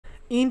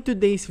in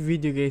today's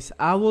video, guys,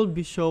 I will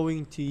be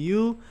showing to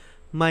you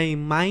my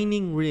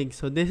mining rig.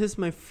 So this is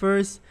my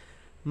first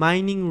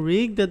mining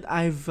rig that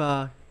I've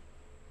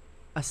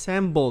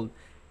assembled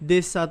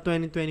this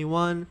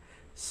 2021.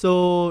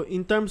 So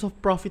in terms of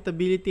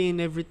profitability and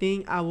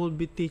everything, I will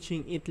be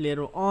teaching it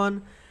later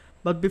on.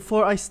 But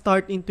before I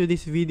start into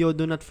this video,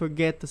 do not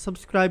forget to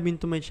subscribe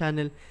into my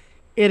channel.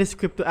 It is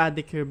Crypto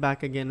Addict here,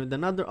 back again with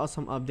another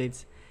awesome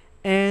updates.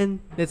 And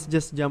let's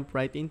just jump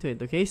right into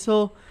it. Okay,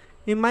 so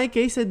in my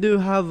case, I do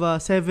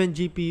have 7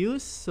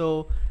 GPUs.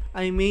 So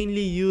I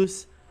mainly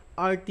use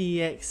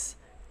RTX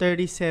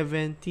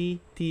 3070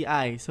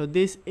 Ti. So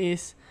this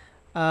is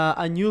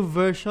a new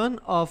version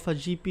of a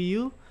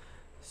GPU.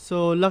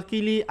 So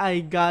luckily I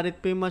got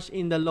it pretty much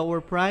in the lower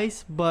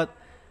price, but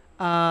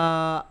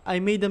I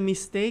made a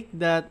mistake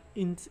that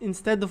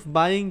instead of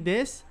buying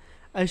this,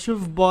 I should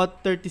have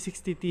bought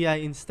 3060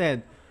 Ti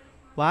instead.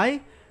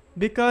 Why?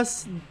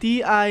 Because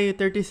Ti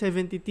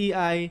 3070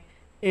 Ti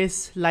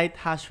is light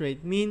hash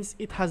rate, means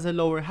it has a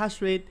lower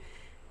hash rate,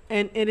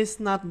 and it is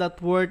not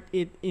that worth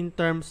it in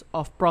terms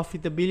of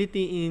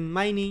profitability in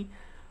mining.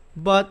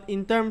 But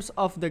in terms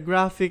of the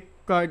graphic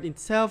card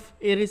itself,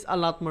 it is a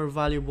lot more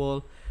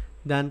valuable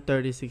than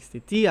 3060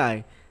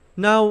 Ti.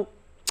 Now,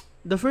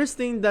 the first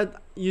thing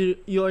that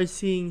you are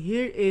seeing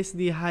here is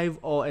the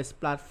HiveOS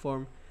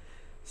platform.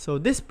 So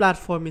this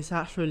platform is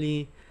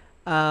actually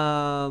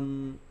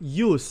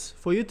used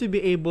for you to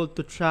be able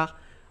to track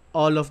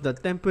all of the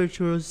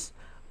temperatures,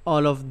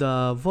 all of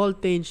the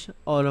voltage,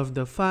 all of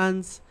the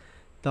fans,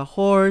 the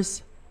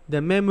horse,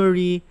 the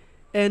memory,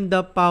 and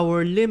the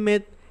power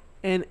limit,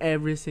 and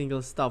every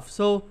single stuff.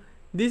 So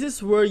this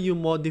is where you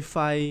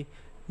modify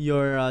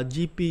your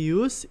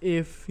GPUs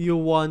if you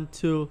want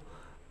to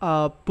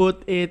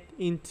put it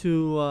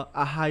into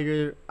a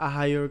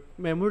higher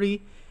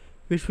memory,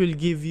 which will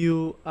give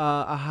you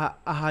a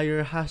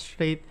higher hash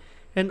rate,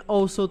 and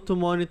also to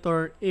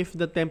monitor if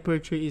the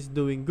temperature is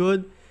doing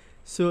good.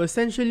 So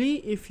essentially,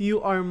 if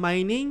you are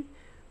mining,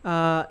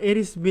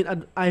 I've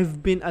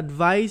been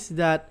advised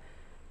that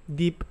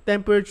the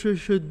temperature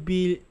should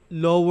be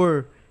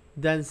lower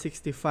than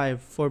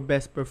 65 for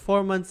best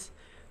performance,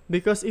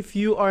 because if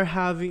you are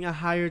having a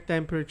higher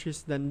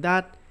temperatures than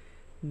that,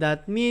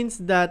 that means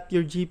that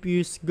your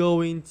GPU is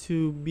going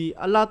to be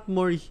a lot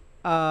more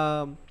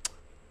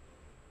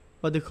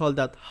what do you call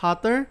that,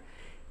 hotter,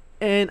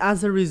 and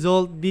as a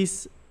result,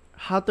 these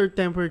hotter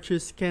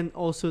temperatures can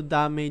also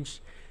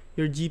damage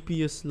your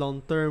GPU's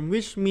long term,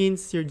 which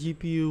means your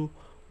GPU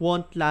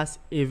won't last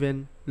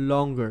even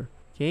longer.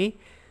 Okay,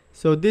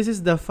 so this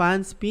is the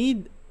fan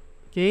speed.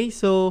 Okay,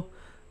 so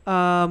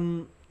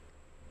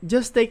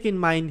just take in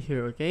mind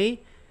here,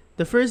 okay,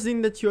 the first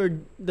thing that you're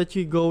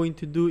going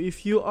to do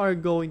if you are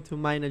going to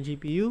mine a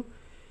GPU,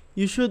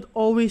 you should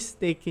always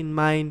take in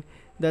mind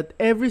that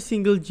every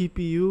single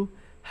GPU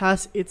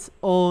has its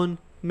own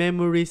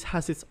memories,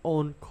 has its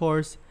own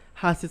cores,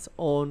 has its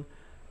own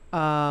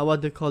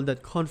what they call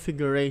that,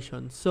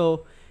 configuration.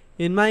 So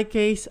in my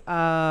case,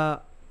 I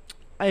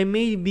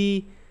may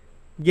be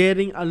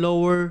getting a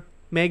lower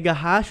mega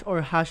hash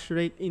or hash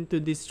rate into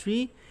this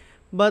tree,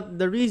 but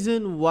the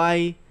reason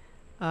why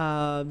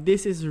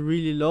this is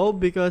really low,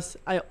 because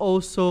I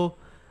also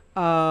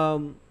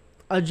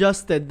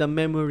adjusted the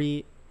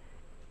memory,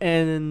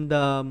 and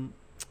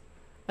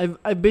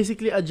I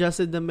basically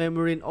adjusted the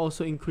memory and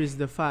also increased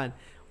the fan.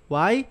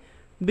 Why?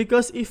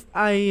 Because if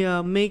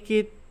I make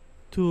it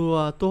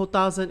to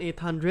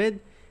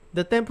 2800,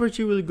 the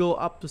temperature will go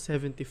up to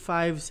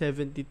 75,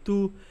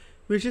 72,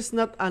 which is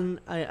not an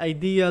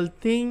ideal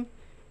thing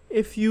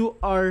if you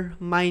are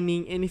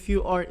mining and if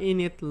you are in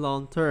it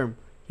long term.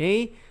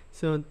 Okay,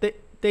 so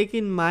take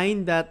in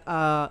mind that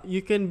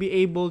you can be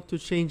able to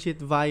change it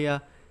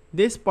via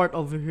this part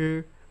over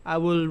here. I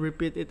will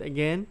repeat it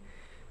again.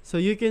 So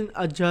you can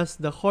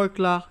adjust the core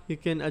clock, you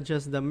can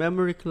adjust the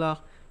memory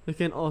clock, you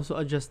can also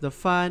adjust the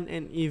fan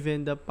and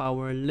even the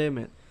power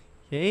limit.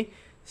 Okay,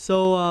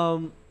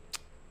 so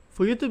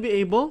for you to be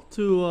able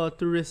to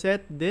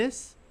reset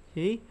this,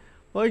 okay,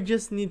 what you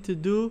just need to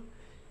do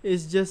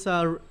is just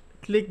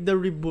click the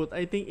reboot.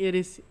 I think it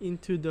is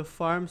into the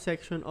farm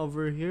section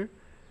over here.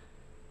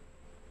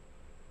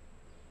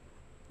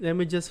 Let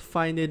me just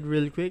find it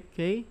real quick.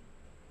 Okay,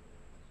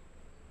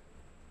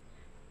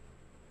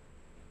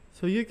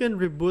 so you can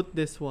reboot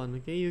this one.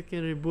 Okay, you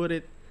can reboot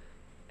it,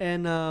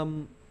 and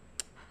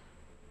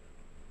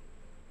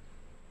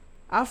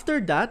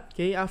after that,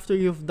 okay, after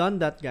you've done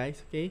that,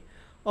 guys, okay,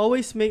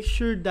 always make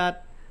sure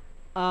that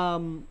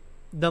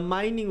the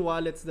mining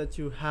wallets that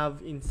you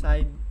have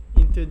inside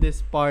into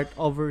this part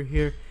over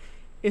here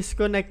is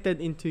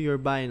connected into your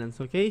Binance.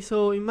 Okay,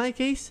 so in my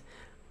case,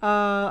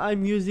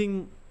 I'm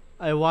using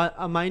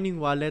a mining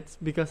wallet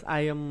because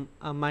I am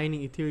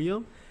mining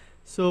Ethereum.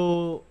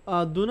 So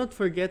do not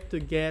forget to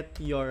get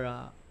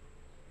your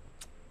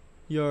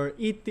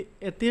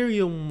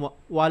Ethereum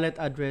wallet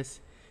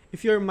address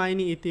if you're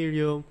mining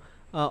Ethereum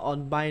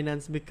on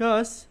Binance,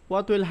 because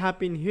what will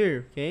happen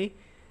here, okay,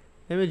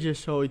 let me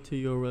just show it to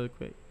you real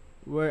quick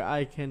where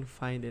I can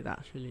find it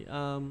actually.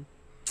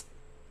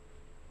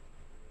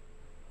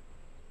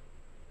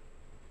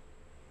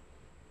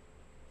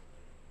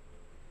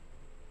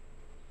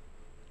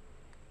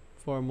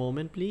 for a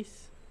moment,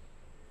 please.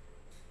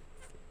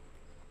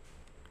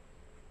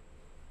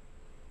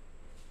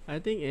 I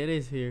think it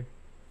is here.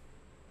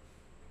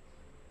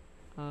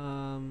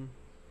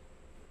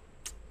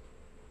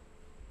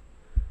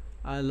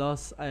 I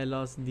lost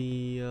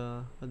the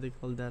what they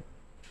call that.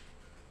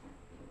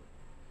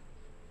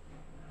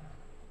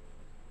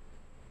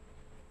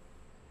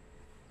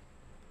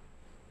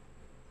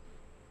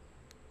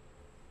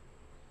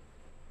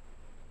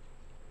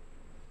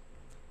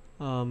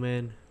 Oh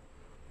man.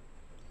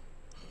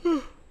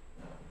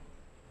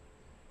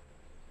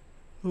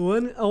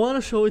 I want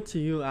to show it to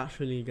you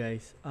actually,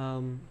 guys.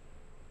 Yeah,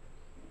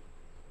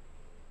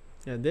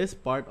 this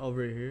part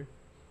over here.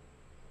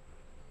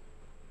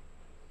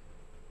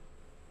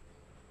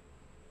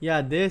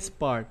 Yeah, this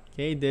part.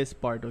 Okay, this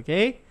part.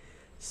 Okay.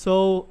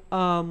 So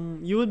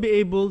you will be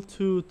able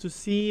to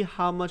see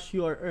how much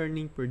you are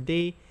earning per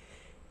day.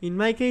 In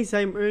my case,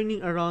 I'm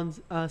earning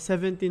around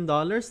 $17 to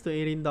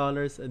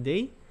 $18 a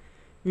day,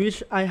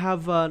 which I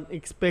have an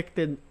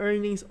expected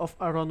earnings of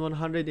around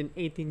 118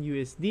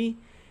 USD.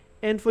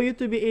 And for you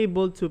to be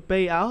able to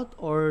pay out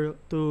or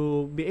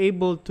to be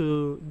able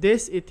to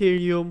this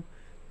Ethereum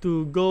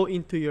to go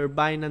into your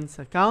Binance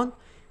account,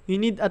 you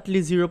need at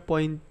least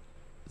 0.1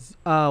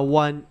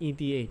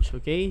 ETH.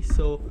 Okay,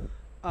 so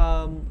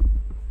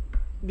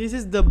this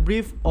is the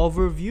brief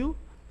overview.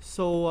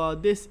 So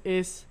this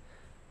is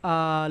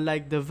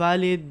like the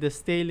valid, the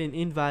stale, and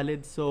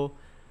invalid. So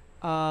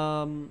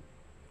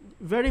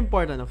very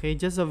important. Okay,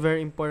 just a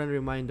very important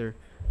reminder.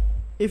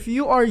 If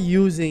you are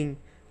using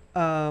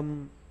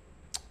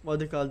what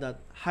do you call that,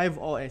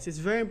 HiveOS, it's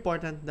very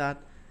important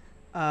that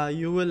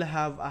you will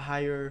have a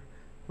higher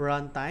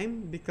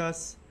runtime,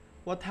 because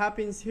what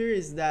happens here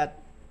is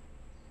that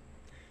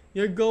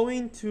you're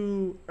going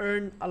to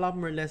earn a lot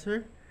more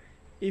lesser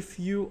if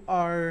you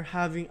are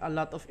having a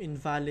lot of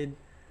invalid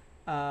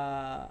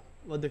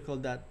what do you call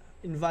that,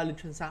 invalid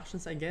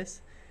transactions, I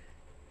guess.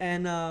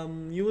 And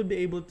you will be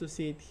able to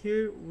see it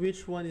here,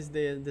 which one is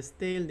the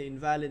stale, the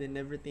invalid, and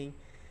everything.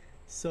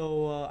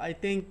 So I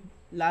think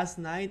last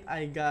night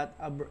I got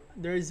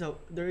there is a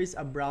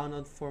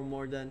brownout for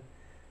more than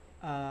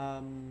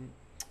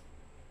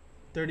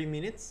 30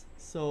 minutes.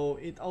 So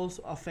it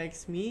also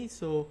affects me.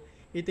 So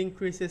it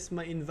increases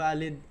my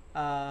invalid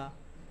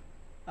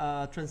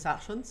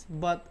transactions,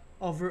 but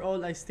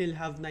overall I still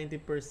have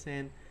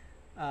 90%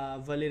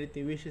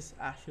 validity, which is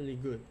actually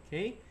good.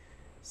 Okay,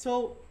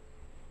 so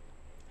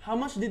how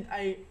much did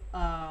I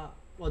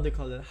what do you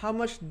call it? How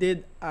much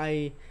did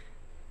I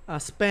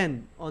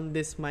spend on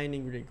this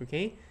mining rig?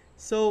 Okay,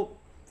 so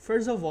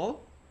first of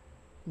all,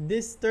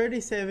 this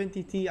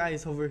 3070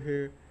 Ti's over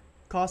here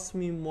cost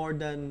me more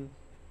than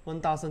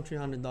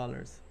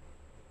 $1,300.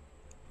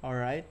 All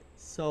right,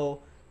 so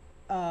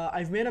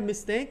I've made a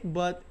mistake,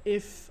 but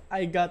if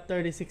I got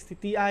 3060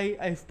 Ti,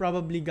 I've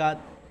probably got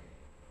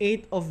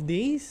 8 of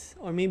these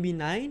or maybe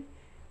 9,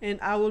 and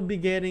I will be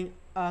getting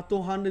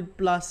 200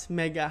 plus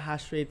mega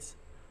hash rates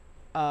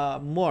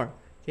more.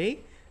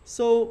 Okay,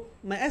 so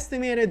my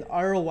estimated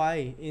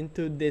ROI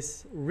into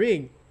this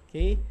rig,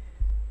 okay,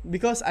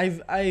 because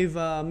I've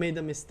made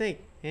a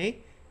mistake, okay,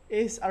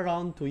 is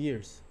around 2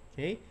 years.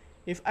 Okay,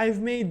 if I've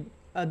made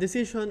a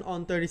decision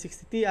on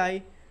 3060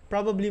 Ti,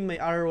 probably my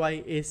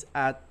ROI is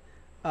at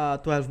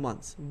 12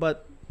 months.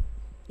 But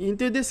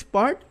into this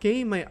part,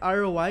 okay, my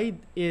ROI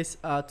is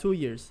 2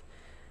 years.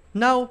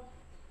 Now,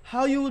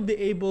 how you will be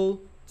able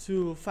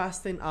to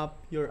fasten up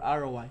your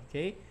ROI?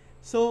 Okay,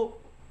 so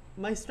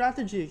my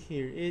strategy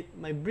here,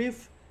 my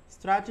brief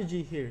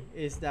strategy here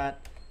is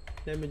that,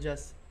 let me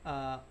just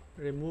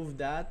remove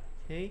that,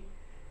 okay,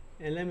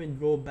 and let me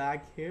go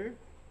back here.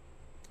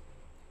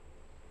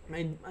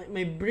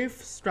 My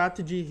brief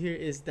strategy here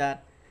is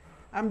that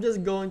I'm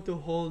just going to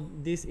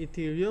hold this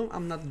Ethereum.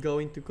 I'm not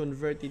going to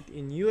convert it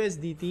in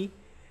USDT,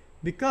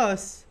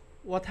 because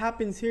what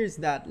happens here is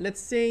that,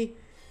 let's say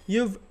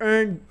you've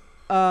earned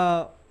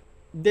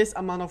this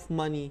amount of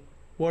money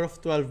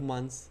worth 12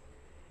 months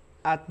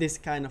at this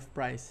kind of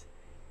price,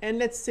 and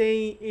let's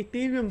say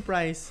Ethereum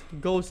price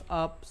goes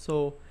up.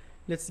 So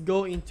let's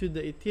go into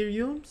the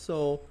Ethereum,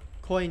 so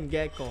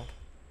CoinGecko.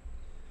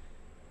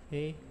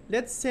 Okay,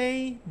 let's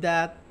say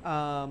that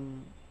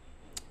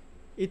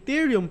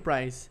Ethereum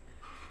price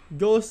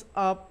goes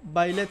up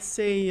by, let's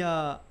say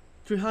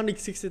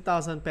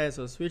 360,000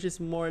 pesos, which is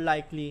more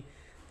likely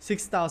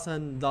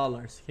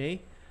 $6,000.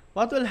 Okay,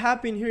 what will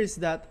happen here is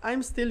that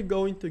I'm still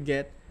going to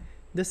get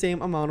the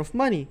same amount of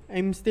money.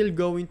 I'm still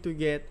going to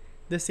get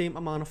the same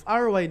amount of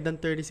ROI than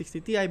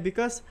 3060 Ti,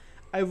 because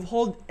I've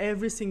held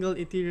every single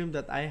Ethereum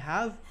that I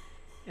have.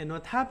 And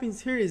what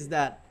happens here is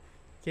that,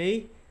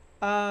 okay,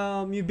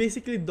 you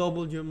basically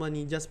doubled your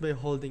money just by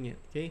holding it.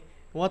 Okay,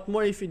 what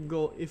more if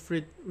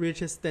it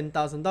reaches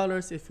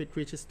 $10,000, if it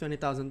reaches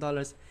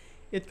 $20,000,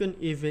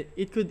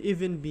 it could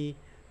even be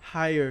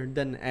higher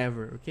than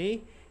ever.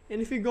 Okay,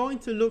 and if you're going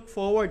to look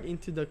forward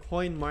into the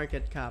coin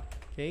market cap,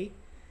 okay,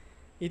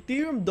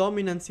 Ethereum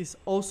dominance is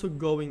also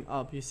going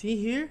up. You see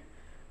here,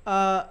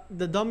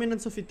 the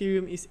dominance of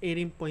Ethereum is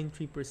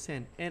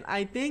 18.3%, and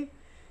I think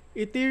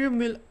Ethereum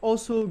will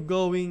also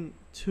going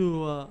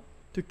to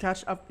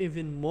catch up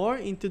even more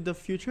into the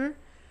future,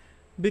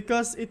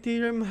 because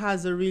Ethereum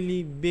has a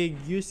really big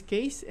use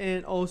case,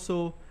 and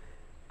also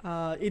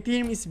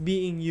Ethereum is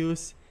being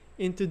used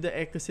into the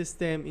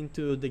ecosystem,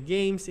 into the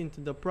games, into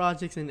the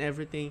projects and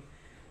everything.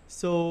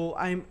 So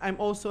I'm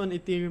also an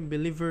Ethereum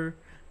believer.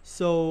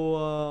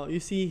 So you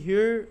see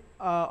here,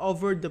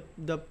 over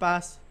the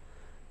past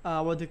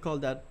what do you call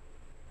that,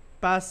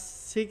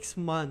 past 6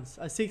 months,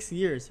 6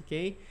 years,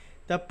 okay,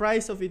 the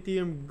price of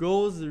Ethereum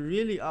goes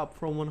really up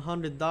from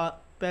 100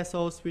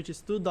 pesos, which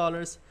is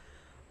 $2,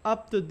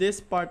 up to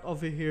this part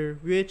over here,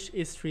 which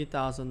is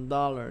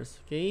 $3,000.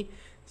 Okay,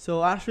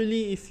 so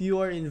actually, if you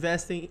are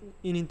investing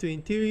into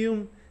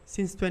Ethereum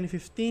since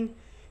 2015,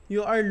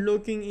 you are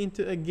looking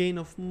into a gain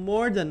of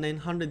more than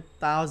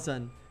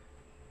 900,000%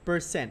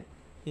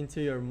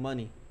 into your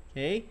money.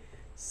 Okay,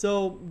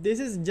 so this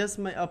is just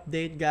my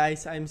update,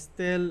 guys. I'm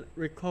still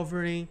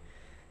recovering.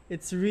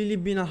 It's really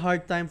been a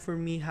hard time for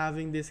me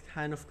having this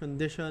kind of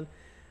condition.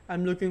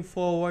 I'm looking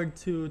forward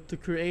to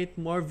create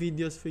more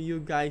videos for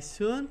you guys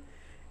soon.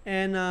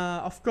 And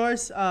of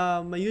course,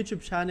 my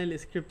YouTube channel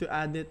is Crypto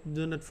Addict.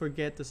 Do not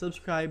forget to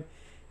subscribe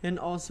and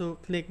also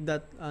click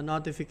that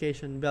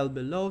notification bell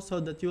below,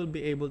 so that you'll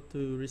be able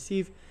to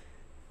receive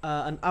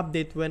an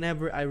update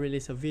whenever I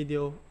release a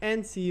video.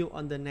 And see you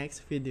on the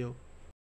next video.